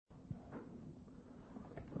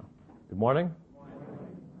Good morning.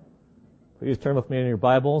 Please turn with me in your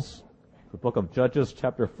Bibles to the book of Judges,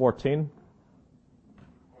 chapter 14.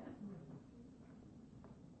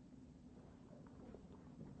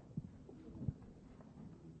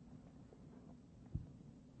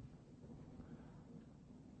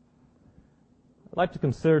 I'd like to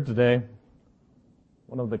consider today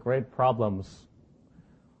one of the great problems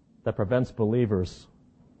that prevents believers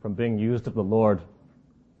from being used of the Lord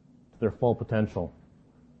to their full potential.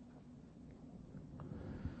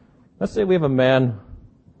 Let's say we have a man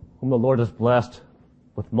whom the Lord has blessed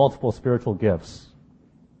with multiple spiritual gifts.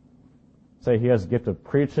 Say he has the gift of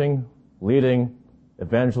preaching, leading,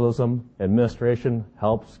 evangelism, administration,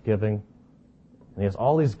 helps, giving, and he has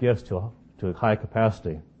all these gifts to a high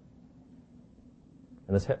capacity.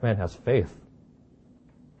 And this man has faith.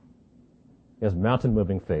 He has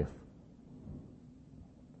mountain-moving faith.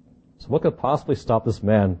 So what could possibly stop this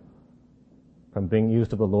man from being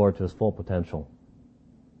used of the Lord to his full potential?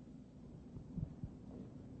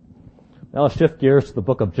 Now let's shift gears to the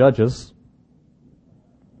book of Judges.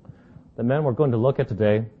 The man we're going to look at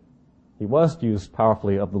today, he was used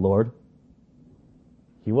powerfully of the Lord.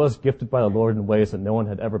 He was gifted by the Lord in ways that no one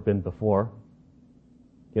had ever been before.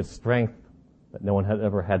 He had strength that no one had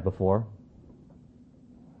ever had before.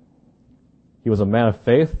 He was a man of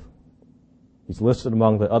faith. He's listed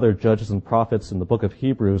among the other judges and prophets in the book of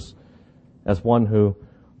Hebrews as one who,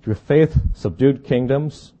 through faith, subdued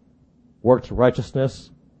kingdoms, worked righteousness,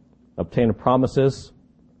 obtained promises,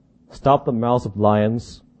 stopped the mouths of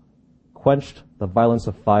lions, quenched the violence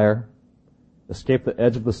of fire, escaped the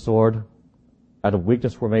edge of the sword, out of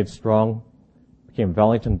weakness were made strong, became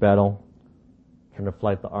valiant in battle, turned to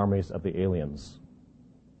flight the armies of the aliens.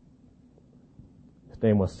 His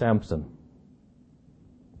name was Samson.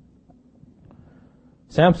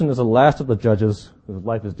 Samson is the last of the judges whose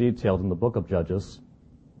life is detailed in the book of Judges.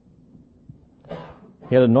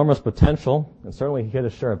 He had enormous potential, and certainly he had a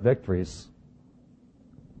share of victories.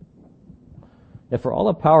 Yet for all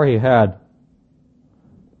the power he had,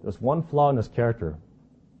 there was one flaw in his character,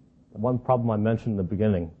 the one problem I mentioned in the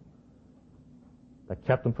beginning, that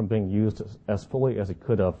kept him from being used as fully as he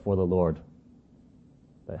could have for the Lord,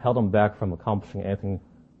 that held him back from accomplishing anything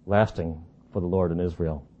lasting for the Lord in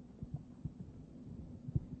Israel.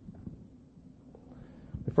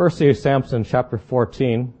 We first see Samson chapter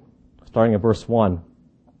 14, starting at verse 1.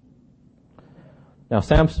 Now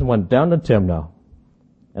Samson went down to Timnah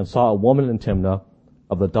and saw a woman in Timnah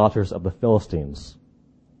of the daughters of the Philistines.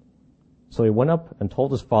 So he went up and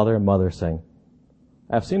told his father and mother, saying,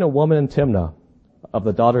 I have seen a woman in Timnah of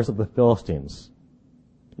the daughters of the Philistines.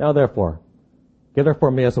 Now therefore, get her for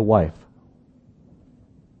me as a wife.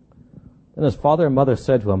 Then his father and mother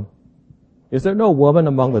said to him, Is there no woman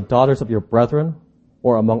among the daughters of your brethren,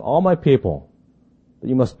 or among all my people, that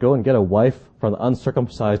you must go and get a wife from the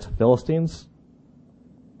uncircumcised Philistines?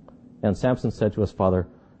 And Samson said to his father,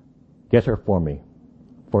 Get her for me,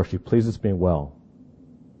 for she pleases me well.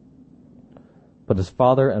 But his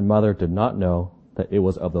father and mother did not know that it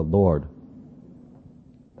was of the Lord,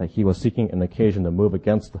 that he was seeking an occasion to move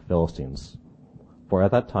against the Philistines. For at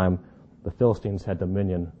that time, the Philistines had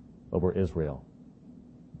dominion over Israel.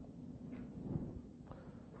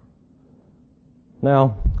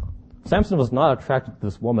 Now, Samson was not attracted to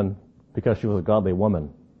this woman because she was a godly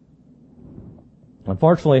woman.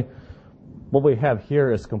 Unfortunately, what we have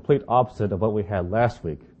here is the complete opposite of what we had last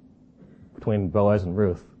week between Boaz and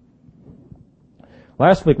Ruth.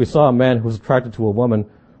 Last week we saw a man who was attracted to a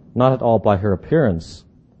woman not at all by her appearance,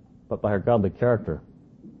 but by her godly character.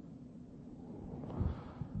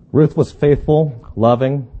 Ruth was faithful,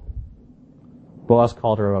 loving. Boaz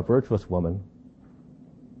called her a virtuous woman.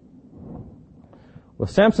 With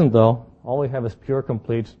Samson, though, all we have is pure,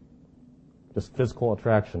 complete, just physical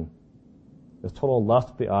attraction. There's total lust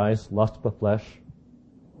of the eyes, lust of the flesh.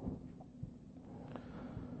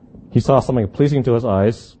 He saw something pleasing to his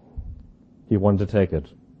eyes. He wanted to take it.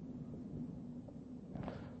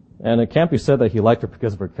 And it can't be said that he liked her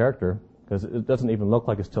because of her character, because it doesn't even look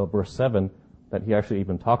like it's till verse 7 that he actually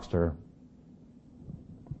even talks to her.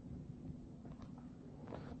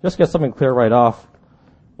 Just get something clear right off.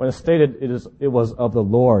 When it's stated it was of the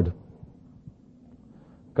Lord,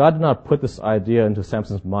 God did not put this idea into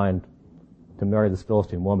Samson's mind to marry this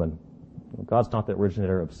Philistine woman. God's not the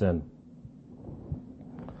originator of sin.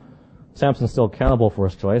 Samson's still accountable for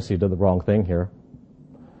his choice. He did the wrong thing here.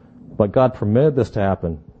 But God permitted this to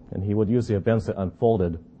happen, and he would use the events that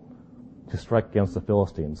unfolded to strike against the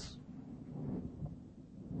Philistines.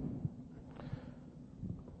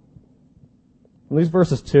 In these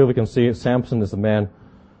verses too, we can see Samson is a man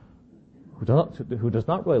who does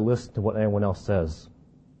not really listen to what anyone else says.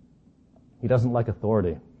 He doesn't like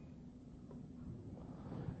authority.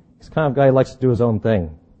 He's the kind of guy who likes to do his own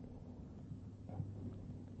thing.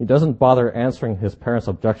 He doesn't bother answering his parents'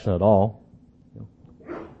 objection at all.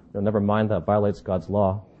 Never mind that violates God's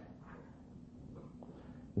law.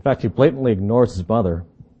 In fact, he blatantly ignores his mother,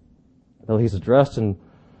 though he's addressed in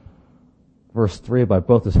verse 3 by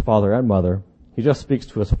both his father and mother. He just speaks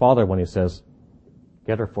to his father when he says,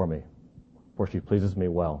 "Get her for me, for she pleases me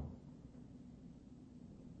well."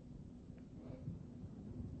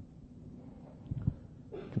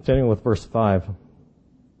 Continuing with verse 5.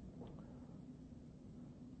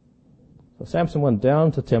 So Samson went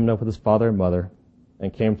down to Timnah with his father and mother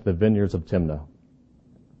and came to the vineyards of Timnah.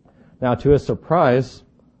 Now, to his surprise,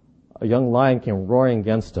 a young lion came roaring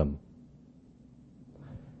against him.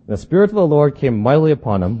 And the Spirit of the Lord came mightily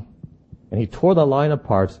upon him, and he tore the lion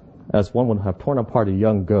apart as one would have torn apart a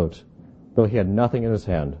young goat, though he had nothing in his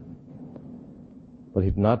hand. But he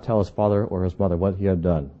did not tell his father or his mother what he had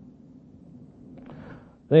done.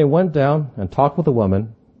 Then he went down and talked with the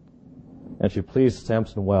woman, and she pleased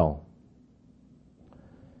Samson well.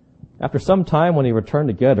 After some time, when he returned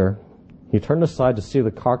to get her, he turned aside to see the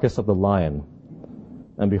carcass of the lion.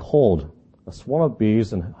 And behold, a swarm of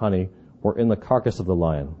bees and honey were in the carcass of the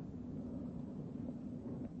lion.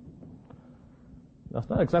 Now, it's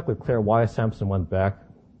not exactly clear why Samson went back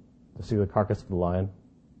to see the carcass of the lion.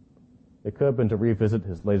 It could have been to revisit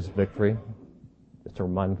his latest victory, just to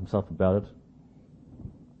remind himself about it.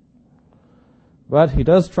 But he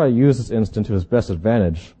does try to use this incident to his best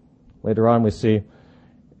advantage. Later on, we see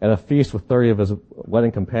at a feast with 30 of his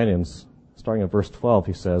wedding companions, starting at verse 12,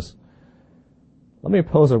 he says, "Let me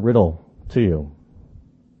pose a riddle to you.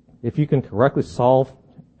 If you can correctly solve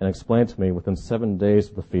and explain to me within 7 days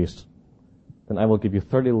of the feast, then I will give you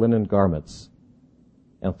 30 linen garments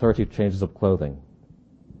and 30 changes of clothing.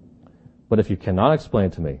 But if you cannot explain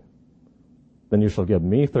to me, then you shall give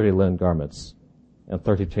me 30 linen garments and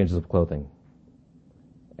 30 changes of clothing."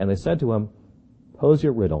 And they said to him, "Pose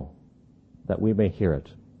your riddle, that we may hear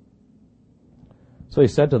it." So he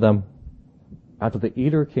said to them, "Out of the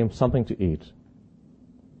eater came something to eat,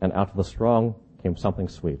 and out of the strong came something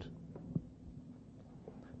sweet."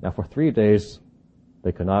 Now for 3 days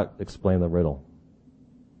they could not explain the riddle.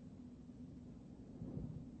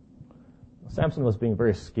 Samson was being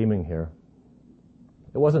very scheming here.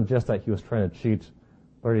 It wasn't just that he was trying to cheat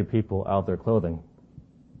 30 people out of their clothing.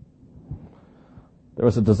 There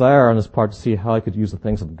was a desire on his part to see how he could use the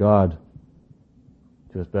things of God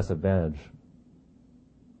to his best advantage.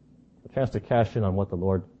 A chance to cash in on what the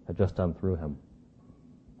Lord had just done through him.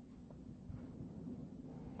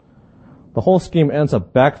 The whole scheme ends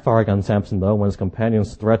up backfiring on Samson, though, when his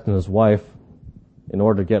companions threaten his wife in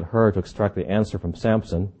order to get her to extract the answer from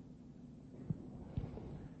Samson.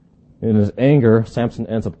 In his anger, Samson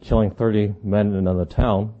ends up killing 30 men in another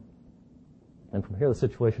town. And from here, the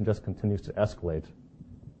situation just continues to escalate,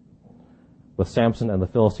 with Samson and the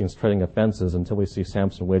Philistines trading offenses until we see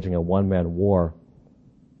Samson waging a one-man war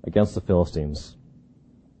against the Philistines.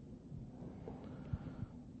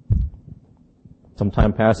 Some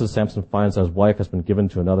time passes, Samson finds that his wife has been given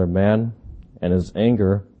to another man, and in his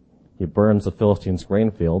anger, he burns the Philistines' grain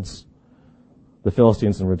fields. The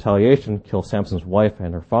Philistines, in retaliation, kill Samson's wife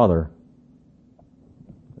and her father.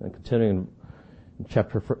 And continuing in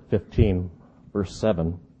chapter 15, verse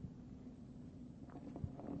 7.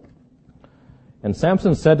 And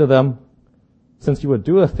Samson said to them, "Since you would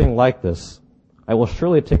do a thing like this, I will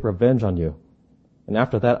surely take revenge on you, and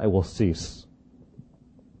after that I will cease."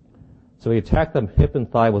 So he attacked them hip and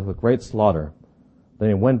thigh with a great slaughter. Then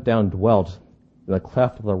he went down and dwelt in the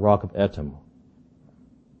cleft of the rock of Etam.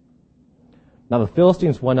 Now the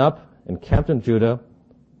Philistines went up and camped in Judah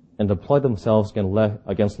and deployed themselves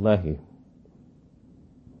against Lehi.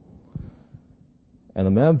 And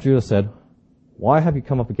the men of Judah said, "Why have you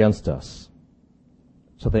come up against us?"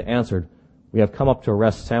 So they answered, "We have come up to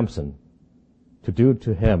arrest Samson, to do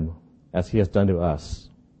to him as he has done to us."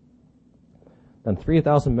 Then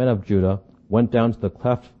 3,000 men of Judah went down to the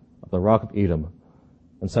cleft of the rock of Edom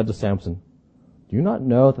and said to Samson, "Do you not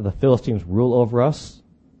know that the Philistines rule over us?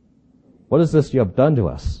 What is this you have done to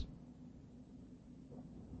us?"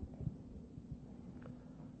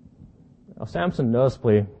 Now Samson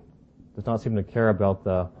noticeably does not seem to care about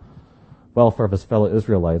the welfare of his fellow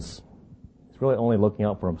Israelites. He's really only looking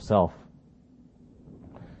out for himself.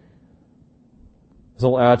 His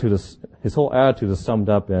whole attitude is summed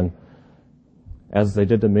up in, "As they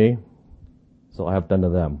did to me, so I have done to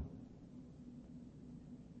them."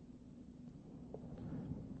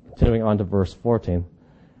 Continuing on to verse 14.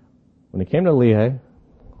 When he came to Lehi,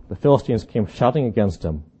 the Philistines came shouting against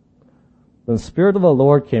him. Then the Spirit of the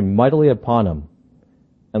Lord came mightily upon him,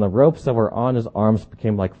 and the ropes that were on his arms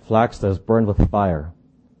became like flax that is burned with fire,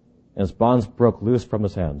 and his bonds broke loose from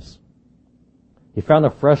his hands. He found a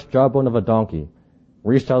fresh jawbone of a donkey,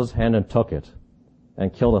 reached out his hand and took it,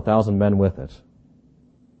 and killed 1,000 men with it.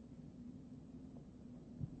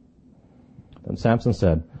 Then Samson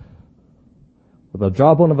said, with the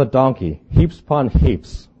jawbone of a donkey, heaps upon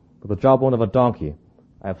heaps, with the jawbone of a donkey,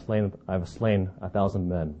 I have slain 1,000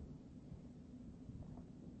 men.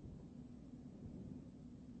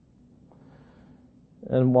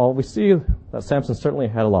 And while we see that Samson certainly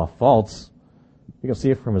had a lot of faults, you can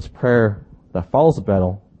see from his prayer that follows the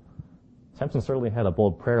battle, Samson certainly had a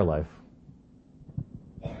bold prayer life.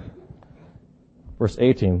 Verse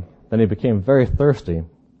 18, then he became very thirsty,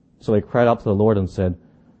 so he cried out to the Lord and said,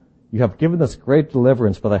 you have given this great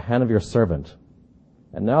deliverance by the hand of your servant,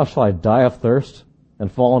 and now shall I die of thirst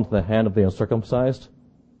and fall into the hand of the uncircumcised?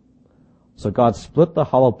 So God split the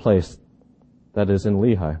hollow place that is in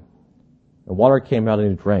Lehi, and water came out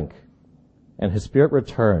and he drank, and his spirit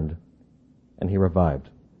returned, and he revived.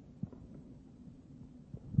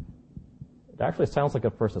 It actually sounds like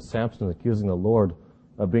at first that Samson is accusing the Lord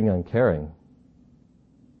of being uncaring.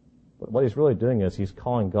 But what he's really doing is he's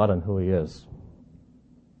calling God on who he is.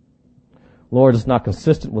 Lord, it's not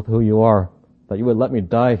consistent with who you are, that you would let me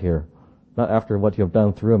die here, not after what you have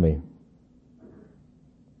done through me.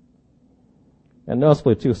 And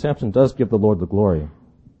noticeably too, Samson does give the Lord the glory.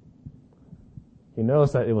 He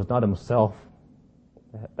knows that it was not himself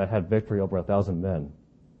that had victory over 1,000 men.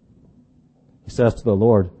 He says to the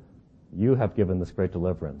Lord, you have given this great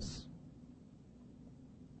deliverance.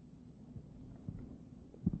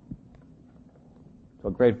 So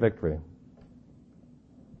a great victory.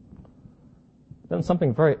 Then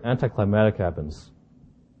something very anticlimactic happens.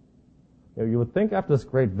 You would think after this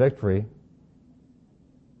great victory,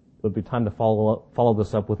 it would be time to follow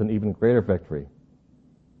this up with an even greater victory.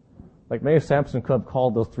 Like maybe Samson could have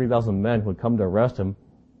called those 3,000 men who had come to arrest him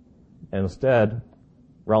and instead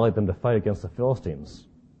rallied them to fight against the Philistines.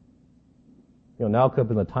 Now could have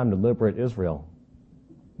been the time to liberate Israel.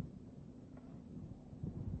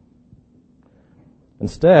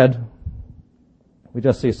 Instead, we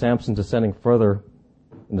just see Samson descending further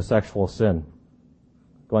into sexual sin.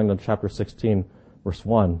 Going to chapter 16, verse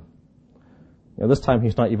 1. This time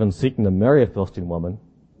he's not even seeking to marry a Philistine woman.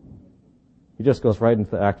 He just goes right into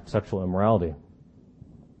the act of sexual immorality.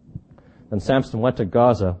 Then Samson went to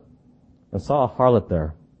Gaza and saw a harlot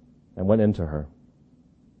there and went into her.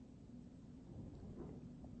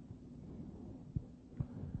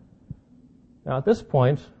 Now at this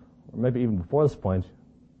point, or maybe even before this point,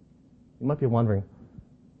 you might be wondering,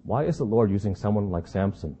 why is the Lord using someone like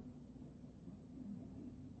Samson?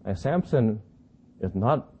 And Samson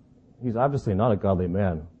he's obviously not a godly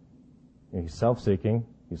man. He's self-seeking,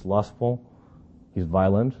 he's lustful, he's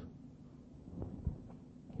violent.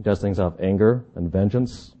 He does things out of anger and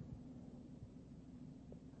vengeance.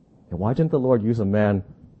 And why didn't the Lord use a man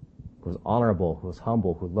who was honorable, who was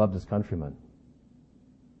humble, who loved his countrymen?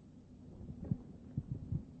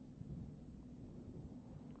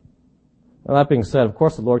 Now that being said, of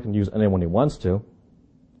course the Lord can use anyone he wants to.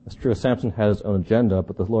 It's true, Samson had his own agenda,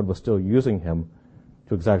 but the Lord was still using him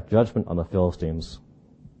to exact judgment on the Philistines.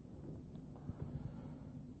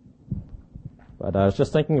 But I was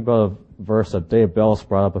just thinking about a verse that Dave Bells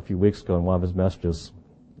brought up a few weeks ago in one of his messages.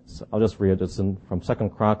 I'll just read it. It's from 2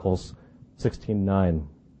 Chronicles 16:9.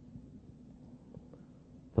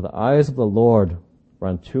 For the eyes of the Lord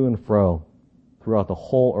run to and fro throughout the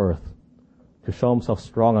whole earth, to show himself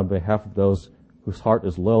strong on behalf of those whose heart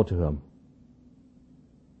is loyal to him.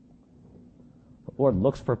 The Lord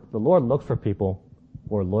looks for people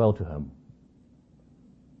who are loyal to him.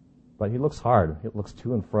 But he looks hard. He looks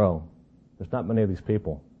to and fro. There's not many of these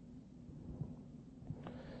people.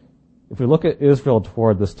 If we look at Israel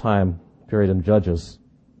toward this time period in Judges,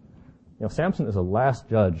 Samson is the last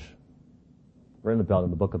judge written about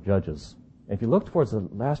in the book of Judges. And if you look towards the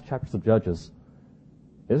last chapters of Judges,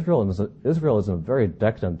 Israel is in a very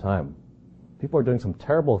decadent time. People are doing some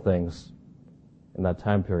terrible things in that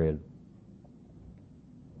time period.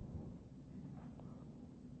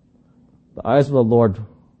 The eyes of the Lord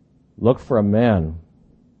looked for a man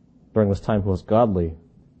during this time who was godly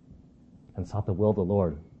and sought the will of the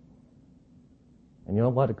Lord. And you know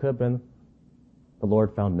what? It could have been the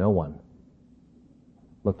Lord found no one.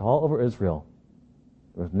 Looked all over Israel.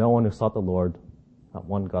 There was no one who sought the Lord, not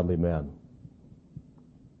one godly man.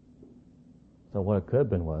 So what it could have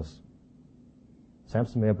been was,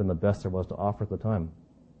 Samson may have been the best there was to offer at the time.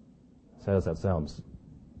 Sad as that sounds.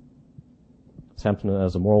 Samson,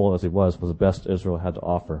 as immoral as he was the best Israel had to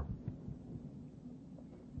offer.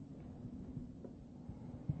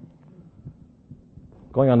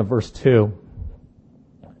 Going on to verse 2,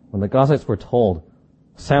 when the Gazites were told,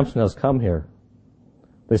 Samson has come here,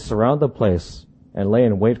 they surrounded the place and lay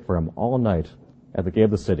in wait for him all night at the gate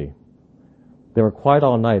of the city. They were quiet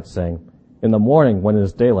all night, saying, in the morning, when it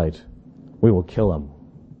is daylight, we will kill him.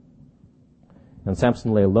 And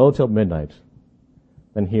Samson lay low till midnight.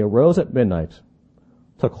 Then he arose at midnight,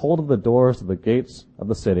 took hold of the doors of the gates of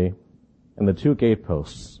the city and the 2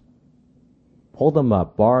 gateposts, pulled them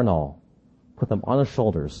up, bar and all, put them on his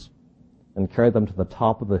shoulders, and carried them to the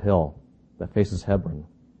top of the hill that faces Hebron.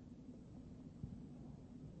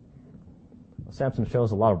 Samson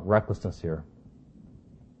shows a lot of recklessness here.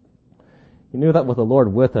 He knew that with the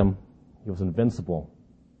Lord with him, he was invincible.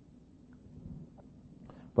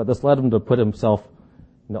 But this led him to put himself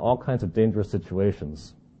into all kinds of dangerous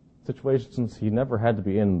situations he never had to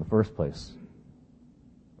be in the first place.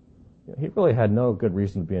 He really had no good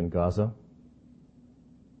reason to be in Gaza,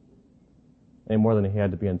 any more than he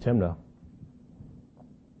had to be in Timnah.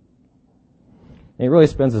 And he really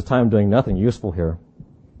spends his time doing nothing useful here.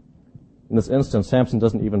 In this instance, Samson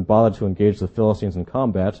doesn't even bother to engage the Philistines in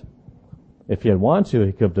combat. If he had wanted to,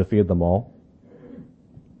 he could have defeated them all.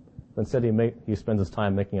 But instead, he spends his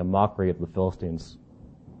time making a mockery of the Philistines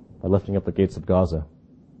by lifting up the gates of Gaza.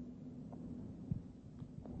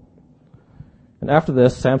 And after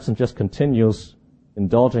this, Samson just continues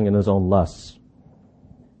indulging in his own lusts.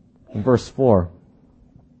 In verse 4,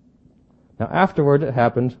 now afterward it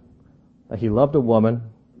happened that he loved a woman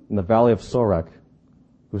in the valley of Sorek,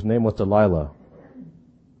 whose name was Delilah.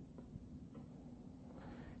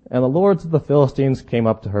 And the lords of the Philistines came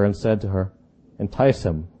up to her and said to her, entice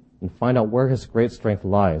him and find out where his great strength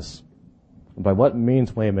lies, and by what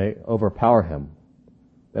means we may overpower him,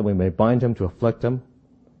 that we may bind him to afflict him,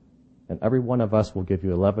 and every one of us will give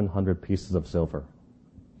you 1,100 pieces of silver.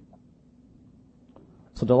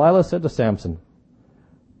 So Delilah said to Samson,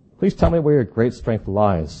 please tell me where your great strength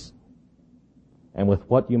lies, and with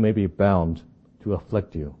what you may be bound to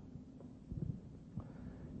afflict you.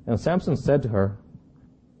 And Samson said to her,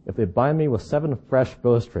 if they bind me with 7 fresh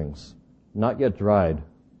bowstrings, not yet dried,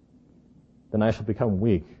 then I shall become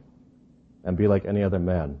weak and be like any other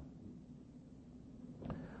man.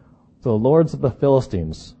 So the lords of the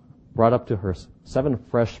Philistines brought up to her 7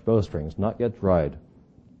 fresh bowstrings, not yet dried,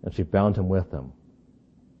 and she bound him with them.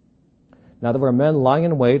 Now there were men lying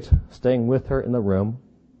in wait, staying with her in the room,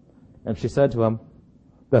 and she said to him,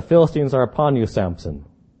 the Philistines are upon you, Samson.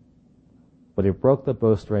 But he broke the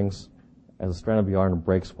bowstrings as a strand of yarn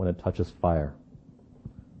breaks when it touches fire.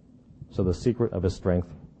 So the secret of his strength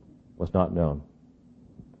was not known.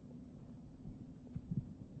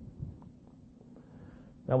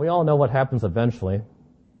 Now we all know what happens eventually.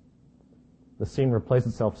 The scene replays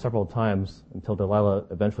itself several times until Delilah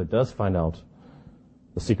eventually does find out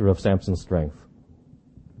the secret of Samson's strength.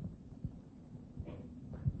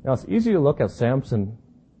 Now it's easy to look at Samson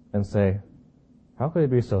and say, how could he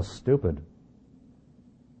be so stupid?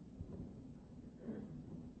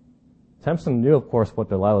 Samson knew, of course, what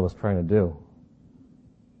Delilah was trying to do.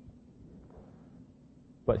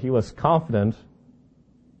 But he was confident,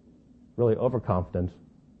 really overconfident,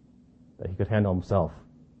 that he could handle himself.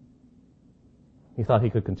 He thought he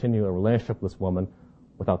could continue a relationship with this woman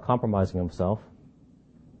without compromising himself.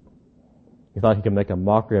 He thought he could make a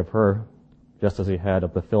mockery of her, just as he had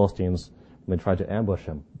of the Philistines when they tried to ambush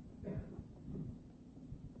him.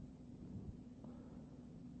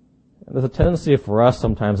 And there's a tendency for us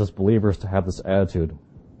sometimes as believers to have this attitude.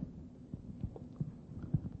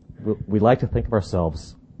 We like to think of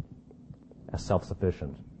ourselves as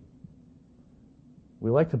self-sufficient.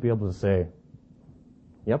 We like to be able to say,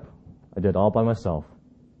 yep, I did all by myself.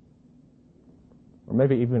 Or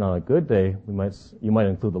maybe even on a good day, you might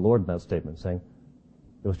include the Lord in that statement, saying,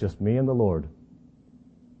 it was just me and the Lord.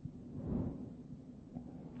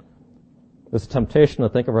 There's a temptation to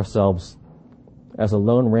think of ourselves as a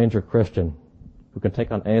Lone Ranger Christian who can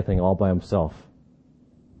take on anything all by himself.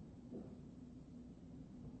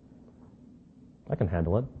 I can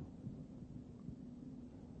handle it.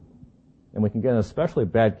 And we can get an especially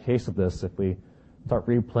bad case of this if we start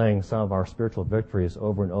replaying some of our spiritual victories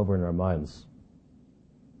over and over in our minds.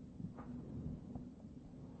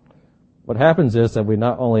 What happens is that we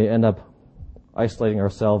not only end up isolating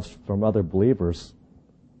ourselves from other believers,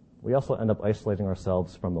 we also end up isolating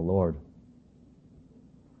ourselves from the Lord.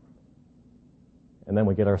 And then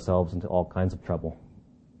we get ourselves into all kinds of trouble.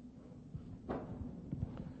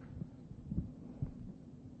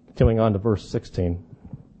 Continuing on to verse 16.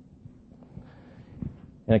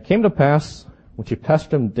 And it came to pass, when she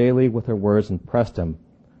pestered him daily with her words and pressed him,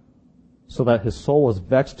 so that his soul was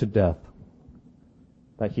vexed to death,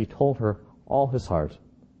 that he told her all his heart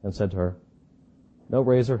and said to her, "No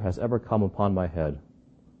razor has ever come upon my head,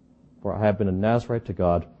 for I have been a Nazarite to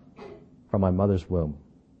God from my mother's womb.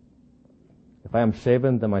 If I am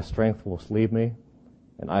shaven, then my strength will leave me,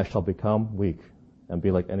 and I shall become weak and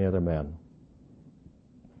be like any other man."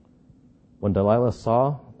 When Delilah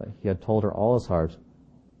saw that he had told her all his heart,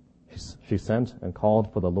 she sent and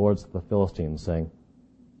called for the lords of the Philistines, saying,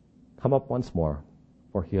 "Come up once more,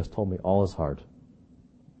 for he has told me all his heart."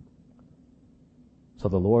 So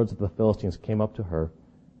the lords of the Philistines came up to her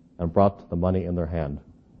and brought the money in their hand.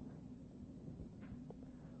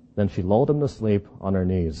 Then she lulled him to sleep on her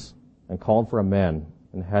knees and called for a man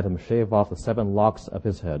and had him shave off the 7 locks of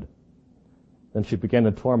his head. Then she began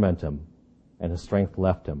to torment him, and his strength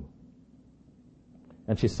left him.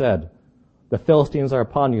 And she said, "The Philistines are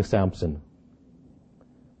upon you, Samson."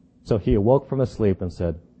 So he awoke from his sleep and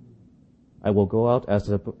said, "I will go out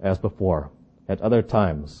as before, at other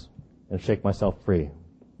times, and shake myself free."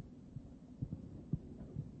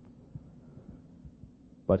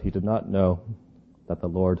 But he did not know that the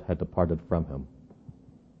Lord had departed from him.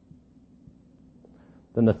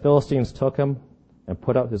 Then the Philistines took him and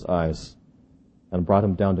put out his eyes and brought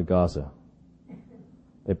him down to Gaza.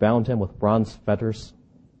 They bound him with bronze fetters,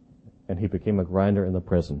 and he became a grinder in the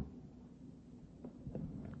prison.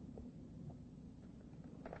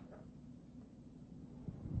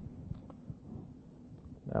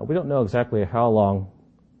 Now, we don't know exactly how long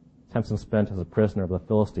Samson spent as a prisoner of the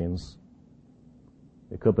Philistines.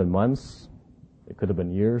 It could have been months. It could have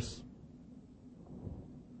been years.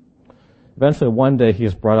 Eventually, one day, he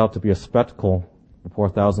is brought out to be a spectacle before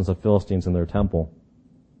thousands of Philistines in their temple.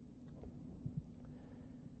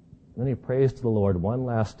 And then he prays to the Lord one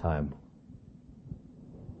last time.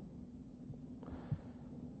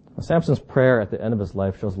 Samson's prayer at the end of his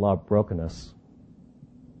life shows a lot of brokenness.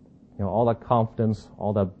 All that confidence,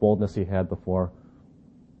 all that boldness he had before,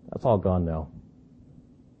 that's all gone now.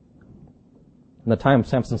 In the time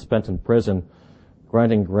Samson spent in prison,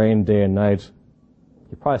 grinding grain day and night,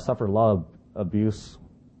 he probably suffered a lot of abuse,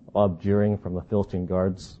 a lot of jeering from the Philistine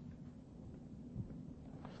guards.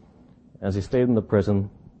 As he stayed in the prison,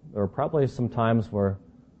 there were probably some times where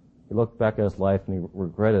he looked back at his life and he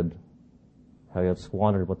regretted how he had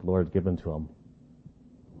squandered what the Lord had given to him.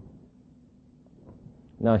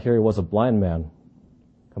 Now here he was a blind man,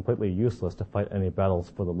 completely useless to fight any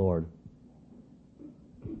battles for the Lord.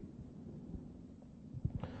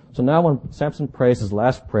 So now when Samson prays his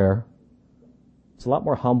last prayer, it's a lot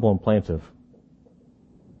more humble and plaintive.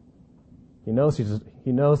 He knows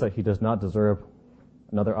that he does not deserve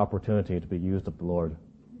another opportunity to be used of the Lord.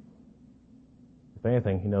 If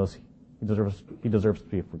anything, he knows he deserves to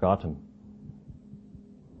be forgotten.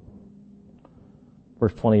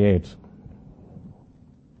 Verse 28.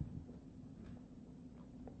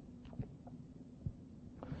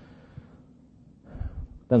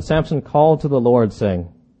 Then Samson called to the Lord, saying,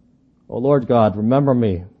 "O Lord God, remember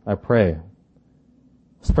me, I pray.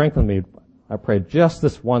 Strengthen me, I pray, just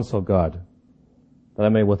this once, O God, that I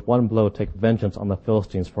may with one blow take vengeance on the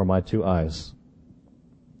Philistines for my 2 eyes."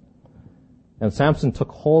 And Samson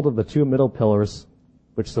took hold of the 2 middle pillars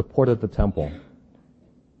which supported the temple,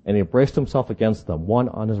 and he braced himself against them, one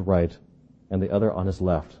on his right and the other on his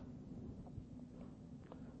left.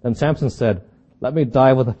 Then Samson said, "Let me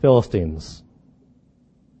die with the Philistines."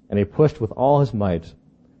 And he pushed with all his might,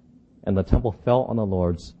 and the temple fell on the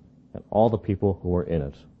lords and all the people who were in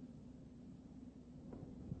it.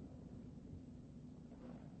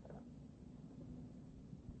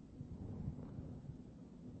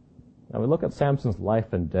 Now we look at Samson's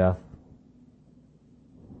life and death,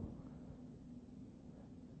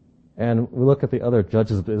 and we look at the other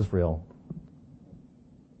judges of Israel.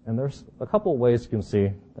 And there's a couple of ways you can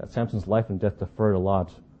see that Samson's life and death differed a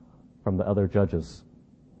lot from the other judges.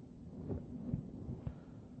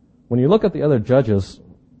 When you look at the other judges,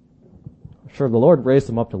 sure, the Lord raised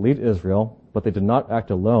them up to lead Israel, but they did not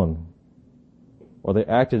act alone, or they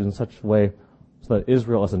acted in such a way so that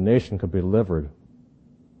Israel as a nation could be delivered.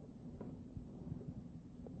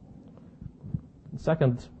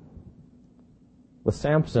 Second, with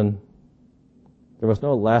Samson, there was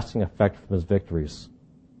no lasting effect from his victories.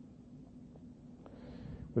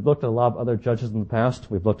 We've looked at a lot of other judges in the past.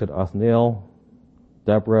 We've looked at Othniel,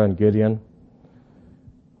 Deborah, and Gideon.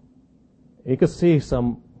 You could see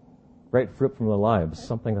some great fruit from their lives,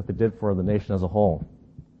 something that they did for the nation as a whole.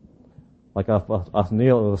 Like of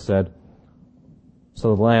Othniel, it was said,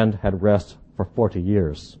 so the land had rest for 40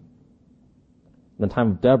 years. In the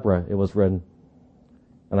time of Deborah, it was written,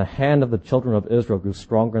 and the hand of the children of Israel grew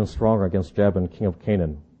stronger and stronger against Jabin, king of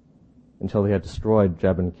Canaan, until he had destroyed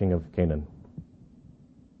Jabin, king of Canaan.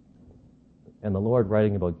 And the Lord,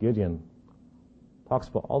 writing about Gideon, talks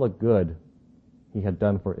about all the good he had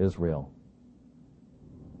done for Israel.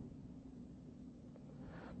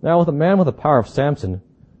 Now, with a man with the power of Samson,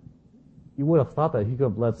 you would have thought that he could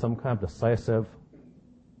have led some kind of decisive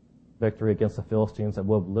victory against the Philistines that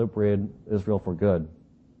would have liberated Israel for good.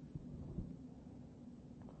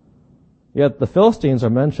 Yet the Philistines are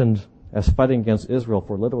mentioned as fighting against Israel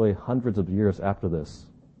for literally hundreds of years after this.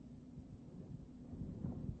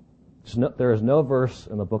 There is no verse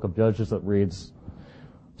in the book of Judges that reads,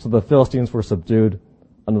 "So the Philistines were subdued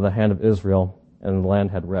under the hand of Israel, and the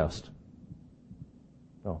land had rest."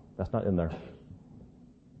 No, that's not in there.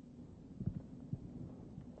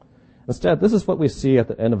 Instead, this is what we see at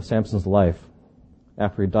the end of Samson's life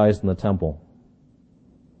after he dies in the temple.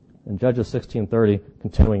 In Judges 16:30,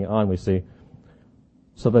 continuing on, we see,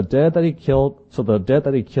 So the dead that he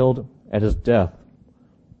killed at his death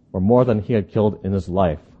were more than he had killed in his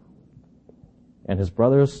life. And his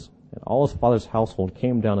brothers and all his father's household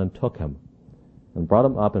came down and took him, and brought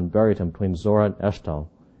him up and buried him between Zorah and Eshtal,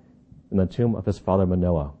 in the tomb of his father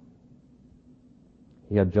Manoah.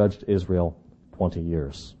 He had judged Israel 20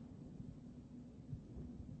 years.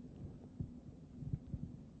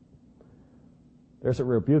 There's a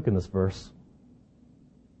rebuke in this verse.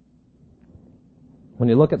 When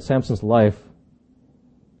you look at Samson's life,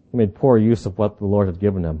 he made poor use of what the Lord had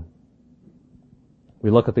given him. We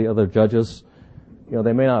look at the other judges,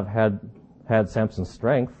 they may not have had Samson's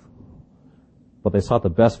strength, but they sought the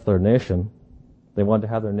best for their nation. They wanted to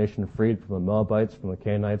have their nation freed from the Moabites, from the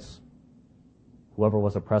Canaanites, whoever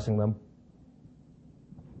was oppressing them.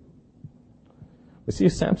 We see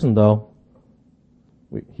Samson, though,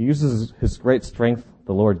 he uses his great strength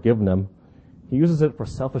the Lord given him. He uses it for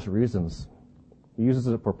selfish reasons. He uses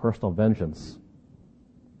it for personal vengeance.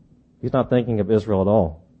 He's not thinking of Israel at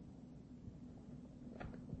all.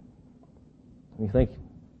 And you think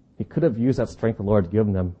he could have used that strength the Lord had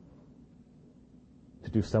given him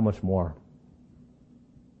to do so much more.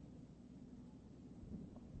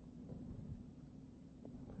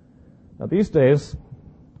 Now these days,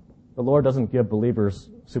 the Lord doesn't give believers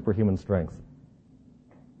superhuman strength.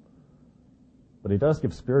 But he does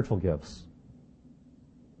give spiritual gifts.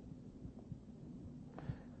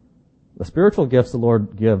 The spiritual gifts the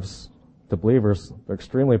Lord gives to believers, they're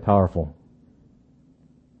extremely powerful.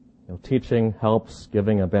 Teaching, helps,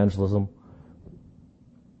 giving, evangelism.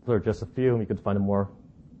 Those are just a few. You could find a more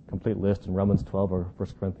complete list in Romans 12 or 1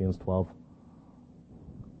 Corinthians 12.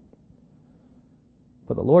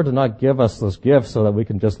 But the Lord did not give us those gifts so that we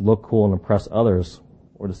can just look cool and impress others,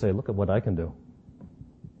 or to say, look at what I can do.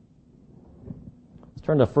 Let's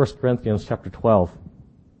turn to 1 Corinthians chapter 12.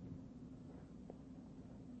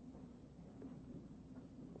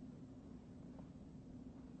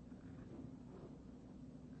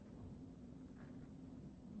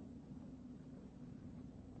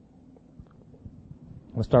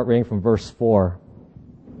 We'll start reading from verse 4.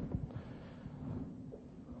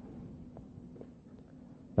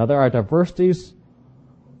 Now there are diversities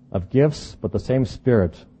of gifts, but the same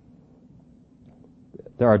Spirit.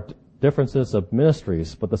 There are differences of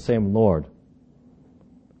ministries, but the same Lord.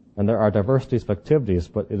 And there are diversities of activities,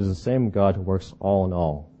 but it is the same God who works all in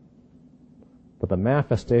all. But the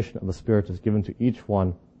manifestation of the Spirit is given to each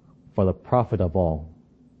one for the profit of all.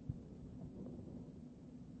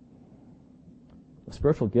 The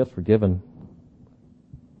spiritual gifts were given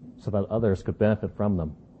so that others could benefit from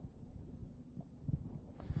them.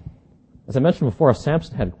 As I mentioned before,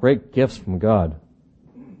 Samson had great gifts from God,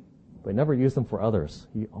 but he never used them for others.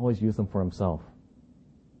 He always used them for himself.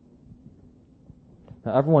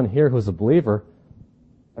 Now, everyone here who's a believer,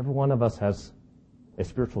 every one of us has a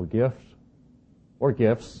spiritual gift or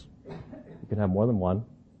gifts. You can have more than one.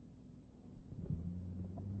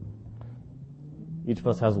 Each of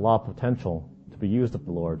us has a lot of potential to be used of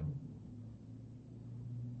the Lord.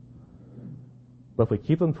 But if we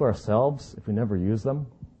keep them to ourselves, if we never use them,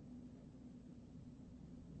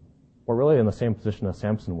 we're really in the same position as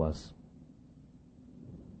Samson was.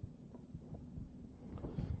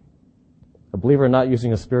 A believer not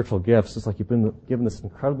using his spiritual gifts is like you've been given this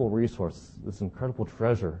incredible resource, this incredible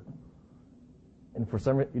treasure, and for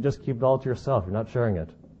some reason you just keep it all to yourself. You're not sharing it.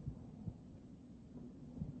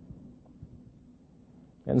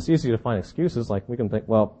 And it's easy to find excuses, like we can think,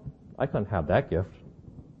 well, I couldn't have that gift.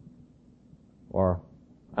 Or,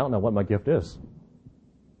 I don't know what my gift is.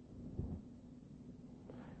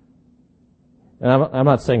 And I'm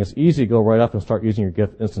not saying it's easy to go right up and start using your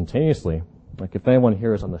gift instantaneously. Like if anyone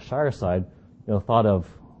here is on the shyer side, thought of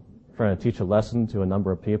trying to teach a lesson to a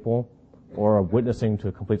number of people or witnessing to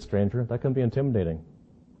a complete stranger, that can be intimidating.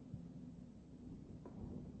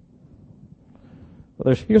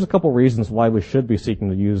 But here's a couple reasons why we should be seeking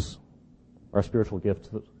to use our spiritual gifts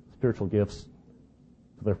to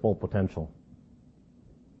their full potential.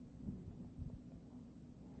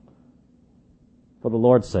 For the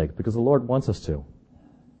Lord's sake, because the Lord wants us to.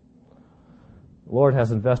 The Lord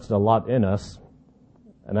has invested a lot in us,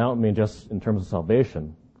 and I don't mean just in terms of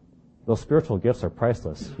salvation. Those spiritual gifts are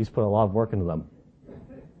priceless. He's put a lot of work into them.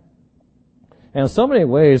 And in so many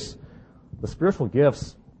ways, the spiritual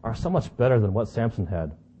gifts are so much better than what Samson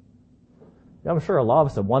had. I'm sure a lot of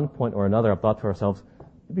us at one point or another have thought to ourselves,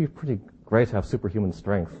 it'd be pretty great to have superhuman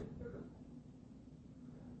strength.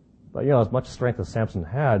 But, as much strength as Samson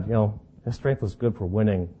had, his strength was good for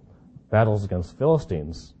winning battles against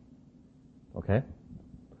Philistines. Okay?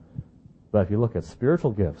 But if you look at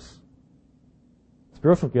spiritual gifts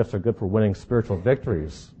are good for winning spiritual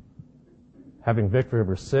victories, having victory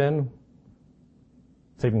over sin,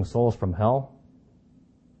 saving souls from hell.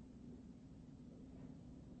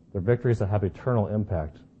 They're victories that have eternal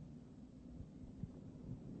impact.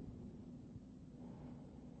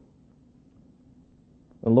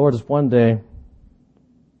 The Lord is one day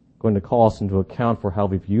going to call us into account for how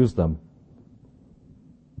we've used them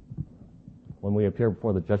when we appear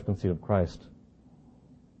before the judgment seat of Christ.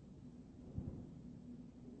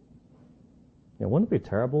 Wouldn't it be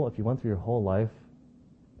terrible if you went through your whole life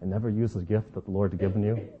and never used the gift that the Lord had given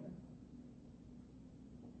you?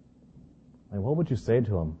 What would you say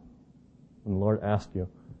to him when the Lord asked you,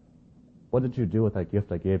 what did you do with that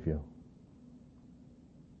gift I gave you?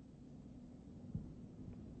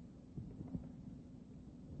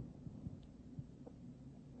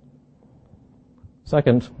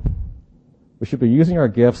 Second, we should be using our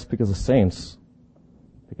gifts because the saints,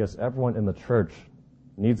 because everyone in the church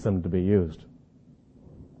needs them to be used.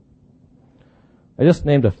 I just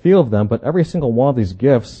named a few of them, but every single one of these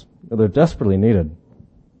gifts, they're desperately needed.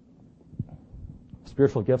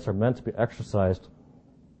 Spiritual gifts are meant to be exercised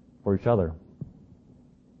for each other.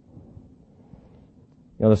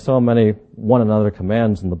 There's so many one another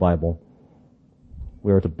commands in the Bible.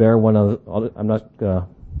 We are to bear one another.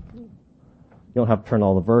 You don't have to turn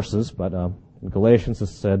all the verses, but in Galatians it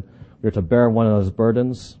said we are to bear one another's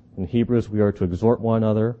burdens. In Hebrews we are to exhort one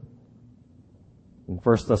another. In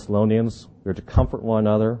 1 Thessalonians we are to comfort one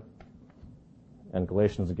another. And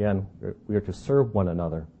Galatians again, we are to serve one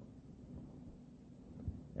another.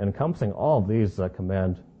 And encompassing all of these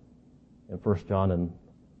command in 1 John and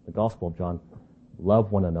the Gospel of John,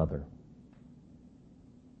 love one another.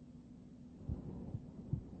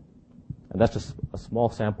 And that's just a small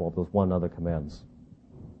sample of those one another commands.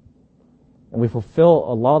 And we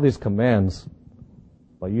fulfill a lot of these commands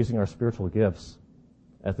by using our spiritual gifts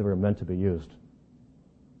as they were meant to be used.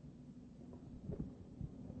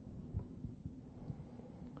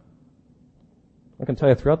 I can tell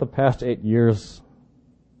you, throughout the past 8 years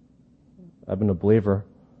I've been a believer,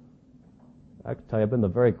 I can tell you I've been the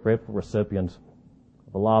very grateful recipient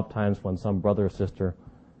of a lot of times when some brother or sister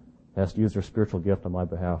has used their spiritual gift on my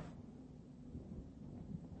behalf.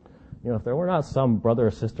 If there were not some brother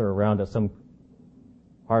or sister around at some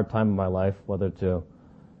hard time in my life, whether to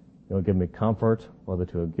give me comfort, whether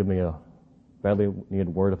to give me a badly needed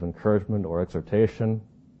word of encouragement or exhortation,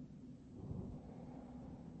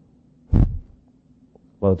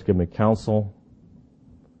 whether to give me counsel,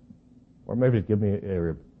 or maybe to give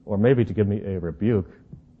me a rebuke,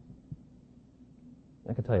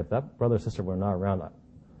 I can tell you, if that brother or sister were not around,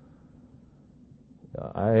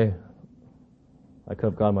 I could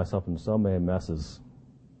have gotten myself in so many messes,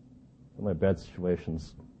 so many bad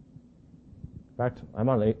situations. In fact, I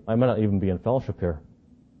might not even be in fellowship here.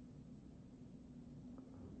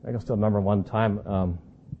 I can still remember one time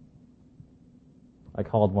I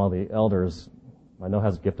called one of the elders. I know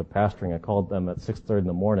has a gift of pastoring. I called them at 6:30 in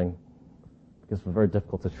the morning because of a very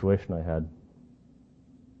difficult situation I had.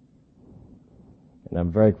 And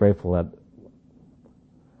I'm very grateful that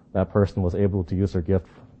that person was able to use their gift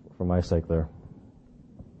for my sake there.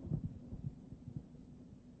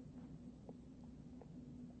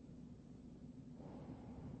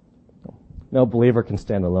 No believer can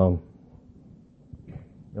stand alone.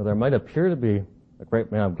 There might appear to be a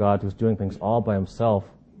great man of God who's doing things all by himself,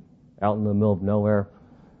 out in the middle of nowhere,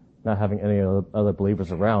 not having any other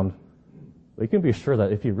believers around. But you can be sure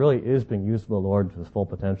that if he really is being used by the Lord to his full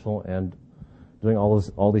potential and doing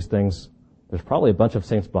all these things, there's probably a bunch of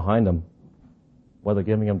saints behind him, whether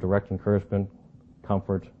giving him direct encouragement,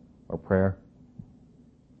 comfort, or prayer.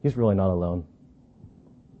 He's really not alone.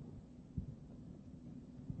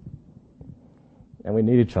 And we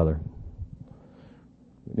need each other.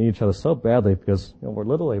 We need each other so badly because we're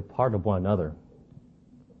literally part of one another.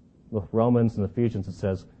 With Romans and Ephesians it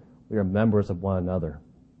says, We are members of one another.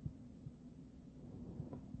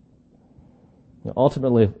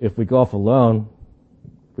 Ultimately, if we go off alone,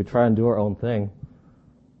 if we try and do our own thing,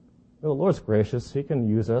 the Lord's gracious. He can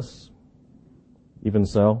use us, even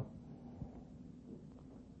so.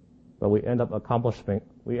 But we end up accomplishing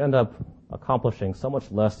so much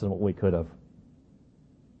less than what we could have.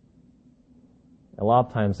 A lot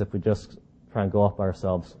of times, if we just try and go off by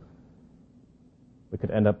ourselves, we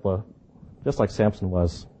could end up just like Samson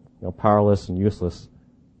was, powerless and useless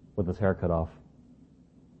with his hair cut off.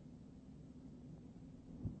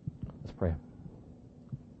 Let's pray.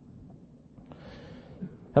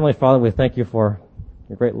 Heavenly Father, we thank you for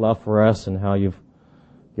your great love for us and how you've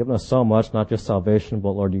given us so much, not just salvation,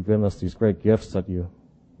 but Lord, you've given us these great gifts that you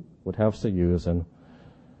would have us to use. And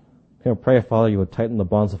pray, Father, you would tighten the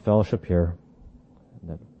bonds of fellowship here.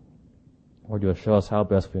 And that, Lord, you would show us how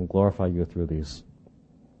best we can glorify you through these.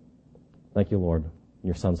 Thank you, Lord, in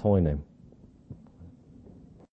your Son's holy name.